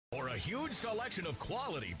huge selection of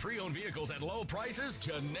quality pre-owned vehicles at low prices,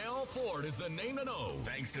 Jannell Ford is the name to know.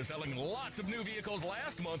 Thanks to selling lots of new vehicles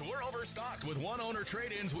last month, we're overstocked with one-owner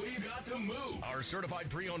trade-ins. We've got to move. Our certified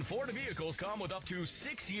pre-owned Ford vehicles come with up to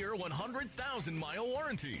 6-year, 100,000-mile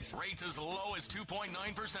warranties. Rates as low as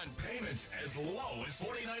 2.9%. Payments as low as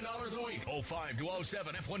 $49 a week. 05 to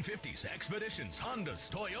 07 F-150s, Expeditions, Hondas,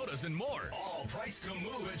 Toyotas, and more. All priced to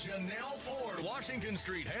move at Jannell Ford, Washington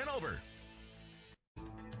Street, Hanover.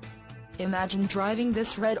 Imagine driving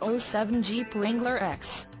this red 07 Jeep Wrangler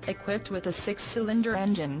X, equipped with a 6-cylinder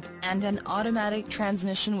engine and an automatic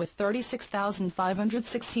transmission with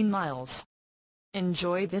 36,516 miles.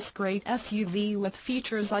 Enjoy this great SUV with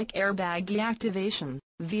features like Airbag Deactivation,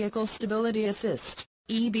 Vehicle Stability Assist,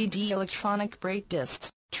 EBD Electronic Brake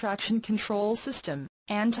Dist, Traction Control System,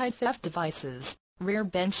 Anti-Theft Devices, Rear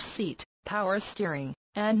Bench Seat, Power Steering,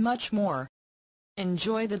 and much more.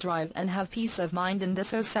 Enjoy the drive and have peace of mind in this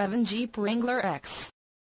 07 Jeep Wrangler X.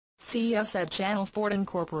 See us at Jannell Ford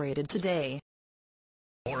Incorporated today.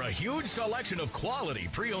 For a huge selection of quality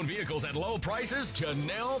pre-owned vehicles at low prices,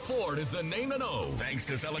 Jannell Ford is the name to know. Thanks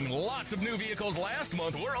to selling lots of new vehicles last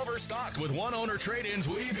month, we're overstocked with one-owner trade-ins.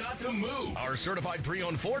 We've got to move. Our certified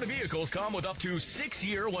pre-owned Ford vehicles come with up to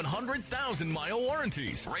 6-year, 100,000-mile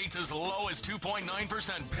warranties. Rates as low as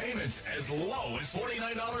 2.9%. Payments as low as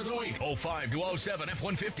 $49 a week. 05 to 07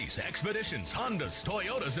 F-150s, Expeditions, Hondas,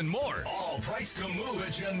 Toyotas, and more. All priced to move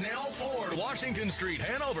at Jannell Ford, Washington Street,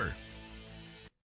 Hanover.